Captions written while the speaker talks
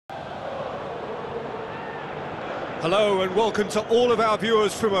Hello and welcome to all of our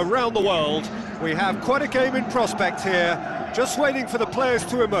viewers from around the world. We have quite a game in prospect here, just waiting for the players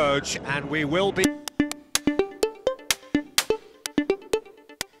to emerge, and we will be...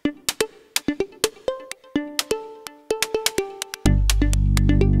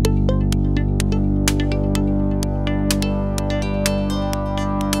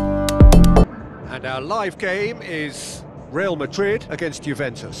 And our live game is Real Madrid against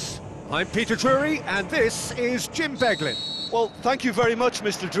Juventus. I'm Peter Drury, and this is Jim Beglin. Well, thank you very much,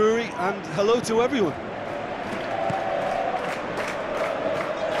 Mr. Drury, and hello to everyone.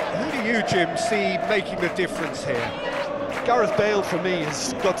 Who do you, Jim, see making the difference here? Gareth Bale, for me,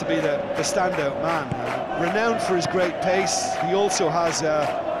 has got to be the standout man. Renowned for his great pace, he also has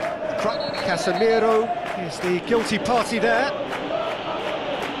a crack. Casemiro is the guilty party there.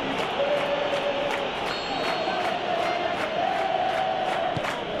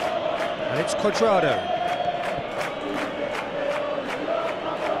 And it's Cuadrado.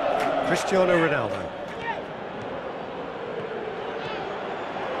 Cristiano Ronaldo.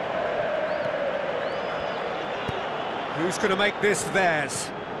 Who's going to make this theirs?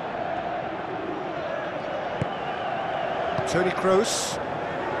 Toni Kroos.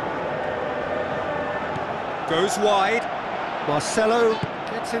 Goes wide. Marcelo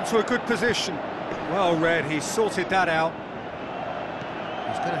gets into a good position. Well read, he sorted that out.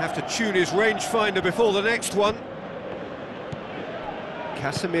 He's going to have to tune his rangefinder before the next one.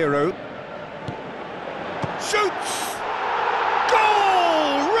 Casemiro. Shoots!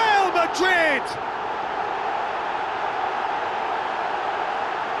 Goal! Real Madrid!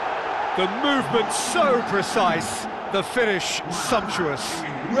 The movement so precise, the finish sumptuous.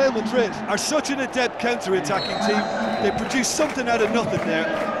 Real Madrid are such an adept counter-attacking team. They produced something out of nothing there.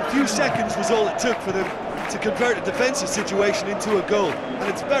 A few seconds was all it took for them to convert a defensive situation into a goal, and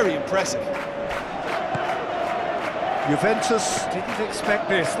it's very impressive. Juventus didn't expect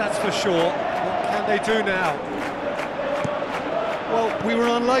this, that's for sure. What can they do now? Well, we were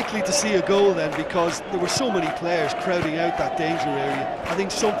unlikely to see a goal then because there were so many players crowding out that danger area. I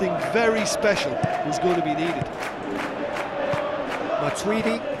think something very special was going to be needed.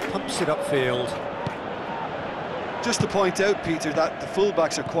 Matuidi pumps it upfield. Just to point out, Peter, that the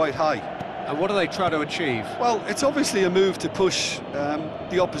fullbacks are quite high. And what do they try to achieve? Well, it's obviously a move to push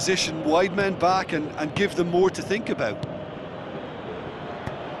the opposition wide men back and give them more to think about.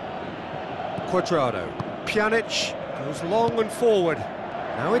 Cuadrado. Pjanic goes long and forward.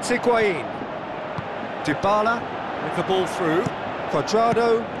 Now it's Higuain. Dybala with the ball through.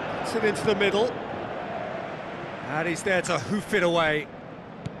 Cuadrado gets it into the middle. And he's there to hoof it away.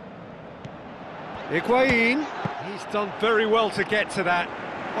 Higuain, he's done very well to get to that.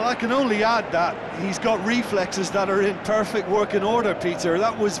 Well, I can only add that he's got reflexes that are in perfect working order, Peter.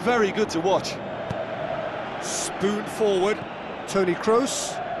 That was very good to watch. Spoon forward. Toni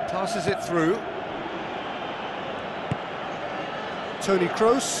Kroos passes it through. Toni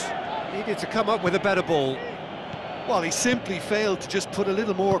Kroos needed to come up with a better ball. Well, he simply failed to just put a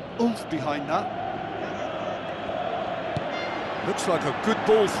little more oomph behind that. Looks like a good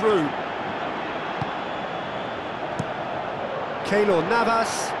ball through. Keylor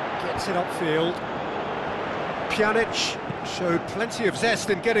Navas gets it upfield. Pjanic showed plenty of zest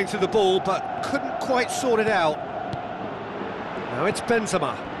in getting to the ball, but couldn't quite sort it out. Now it's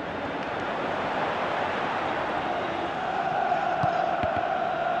Benzema.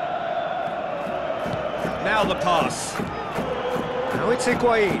 Now the pass. Now it's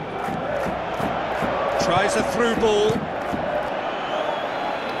Higuain. Tries a through ball.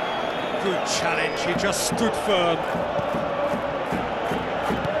 Good challenge, he just stood firm.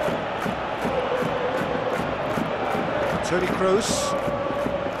 Toni Kroos.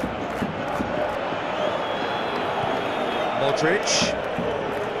 Modric.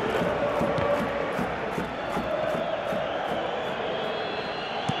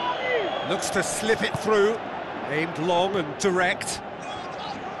 Looks to slip it through. Aimed long and direct.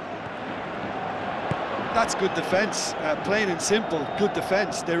 That's good defence, plain and simple, good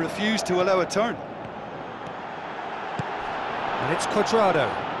defence. They refuse to allow a turn. And it's Cuadrado.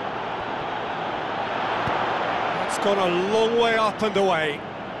 It's gone a long way up and away.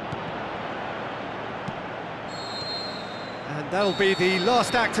 And that'll be the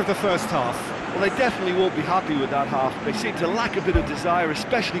last act of the first half. Well, they definitely won't be happy with that half. They seem to lack a bit of desire,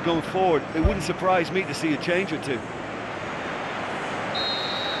 especially going forward. It wouldn't surprise me to see a change or two.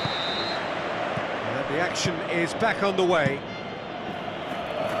 The action is back on the way.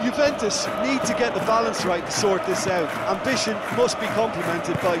 Juventus need to get the balance right to sort this out. Ambition must be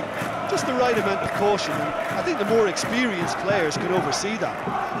complemented by just the right amount of caution, and I think the more experienced players can oversee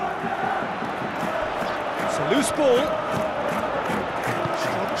that. It's a loose ball.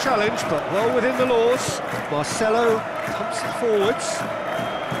 Strong challenge, but well within the laws. Marcelo pumps it forwards.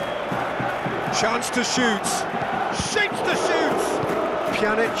 Chance to shoot. Shapes to shoot.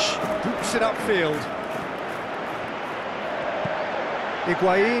 Pjanic boots it upfield.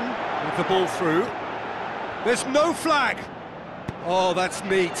 Higuain with the ball through. There's no flag. Oh, that's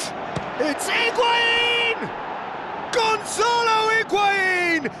neat. It's Higuain! Gonzalo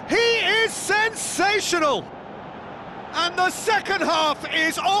Higuain! He is sensational! And the second half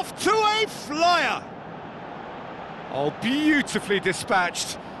is off to a flyer. Oh, beautifully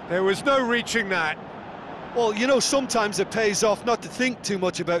dispatched. There was no reaching that. Well, you know, sometimes it pays off not to think too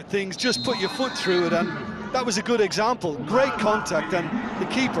much about things, just put your foot through it, and that was a good example. Great contact, and the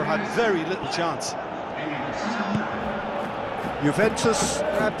keeper had very little chance. Juventus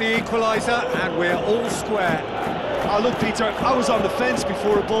had the equaliser, and we're all square. Oh, look, Peter, I was on the fence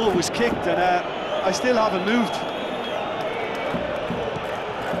before a ball was kicked, and I still haven't moved.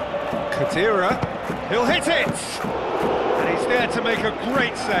 Khedira, he'll hit it! And he's there to make a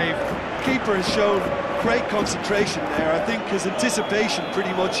great save. Keeper has shown great concentration there. I think his anticipation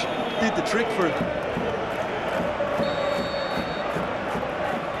pretty much did the trick for him.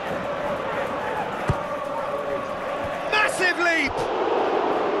 Massive leap!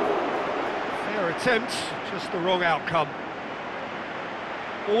 Fair attempt, just the wrong outcome.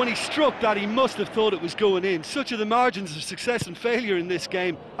 Well, when he struck that, he must have thought it was going in. Such are the margins of success and failure in this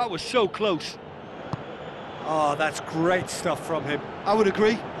game. That was so close. Oh, that's great stuff from him. I would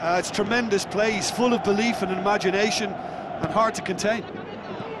agree. It's tremendous play. He's full of belief and imagination and hard to contain.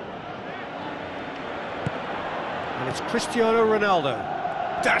 And it's Cristiano Ronaldo,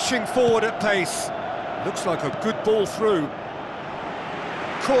 dashing forward at pace. Looks like a good ball through.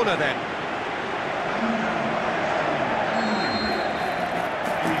 Corner then.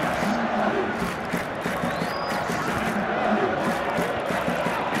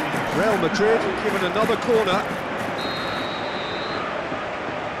 Real Madrid given another corner.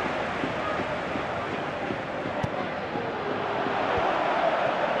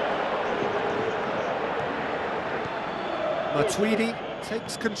 Matuidi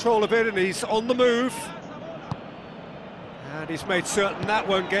takes control of it and he's on the move. And he's made certain that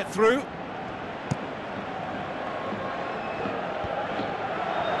won't get through.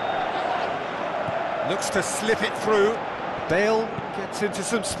 Looks to slip it through. Bale gets into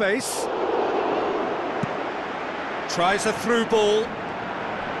some space. Tries a through ball.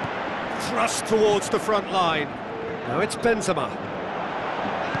 Thrust towards the front line. Now it's Benzema.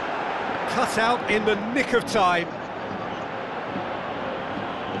 Cut out in the nick of time.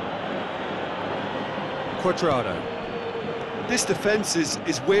 Cuadrado. This defence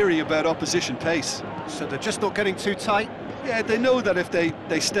is wary about opposition pace. So they're just not getting too tight? Yeah, they know that if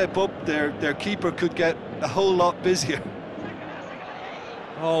they step up, their keeper could get a whole lot busier.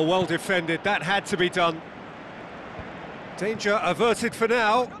 Oh, well defended. That had to be done. Danger averted for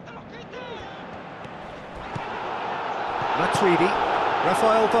now. Matuidi.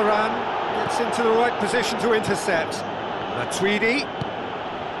 Rafael Varane gets into the right position to intercept. Matuidi.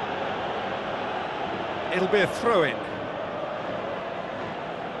 It'll be a throw-in.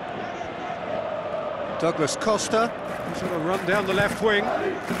 Douglas Costa. He's going to run down the left wing.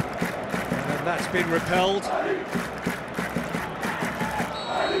 And that's been repelled.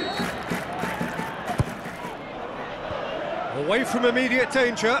 Away from immediate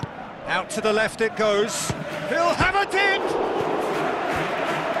danger. Out to the left it goes. He'll have it in!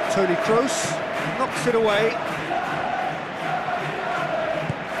 Toni Kroos knocks it away.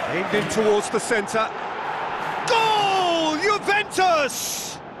 Aimed in towards the centre. Goal!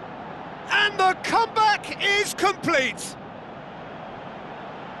 Juventus! And the comeback is complete.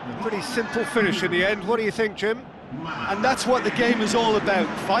 A pretty simple finish in the end. What do you think, Jim? And that's what the game is all about.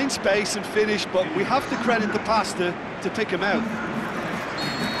 Find space and finish, but we have to credit the pass to pick him out.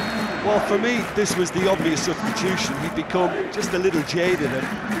 Well, for me, this was the obvious substitution. He'd become just a little jaded, and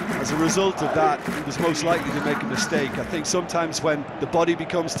as a result of that, he was most likely to make a mistake. I think sometimes when the body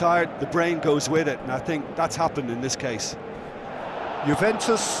becomes tired, the brain goes with it, and I think that's happened in this case.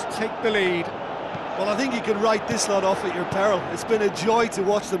 Juventus take the lead. Well, I think you can write this lot off at your peril. It's been a joy to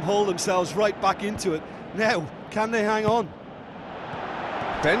watch them hold themselves right back into it. Now, can they hang on?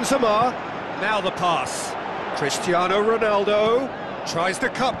 Benzema, now the pass. Cristiano Ronaldo tries to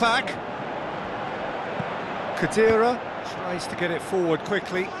cut back. Khedira tries to get it forward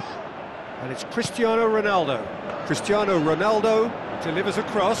quickly. And it's Cristiano Ronaldo. Cristiano Ronaldo delivers a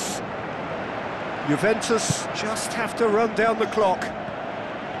cross. Juventus just have to run down the clock.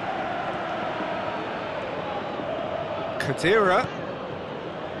 Khedira.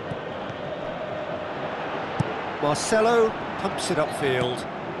 Marcelo pumps it upfield.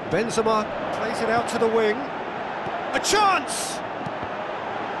 Benzema plays it out to the wing. A chance!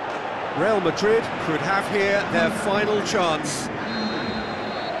 Real Madrid could have here their final chance.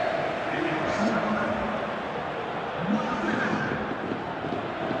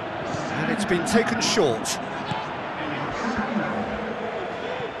 And it's been taken short.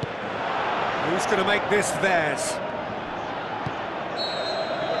 Who's going to make this theirs?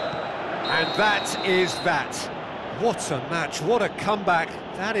 And that is that. What a match, what a comeback.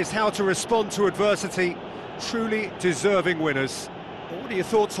 That is how to respond to adversity. Truly deserving winners. What are your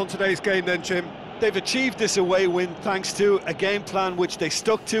thoughts on today's game then, Jim? They've achieved this away win thanks to a game plan which they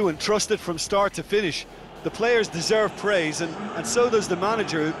stuck to and trusted from start to finish. The players deserve praise, and so does the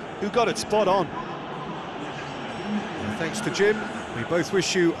manager, who got it spot on. Thanks to Jim. We both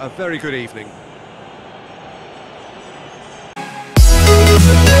wish you a very good evening.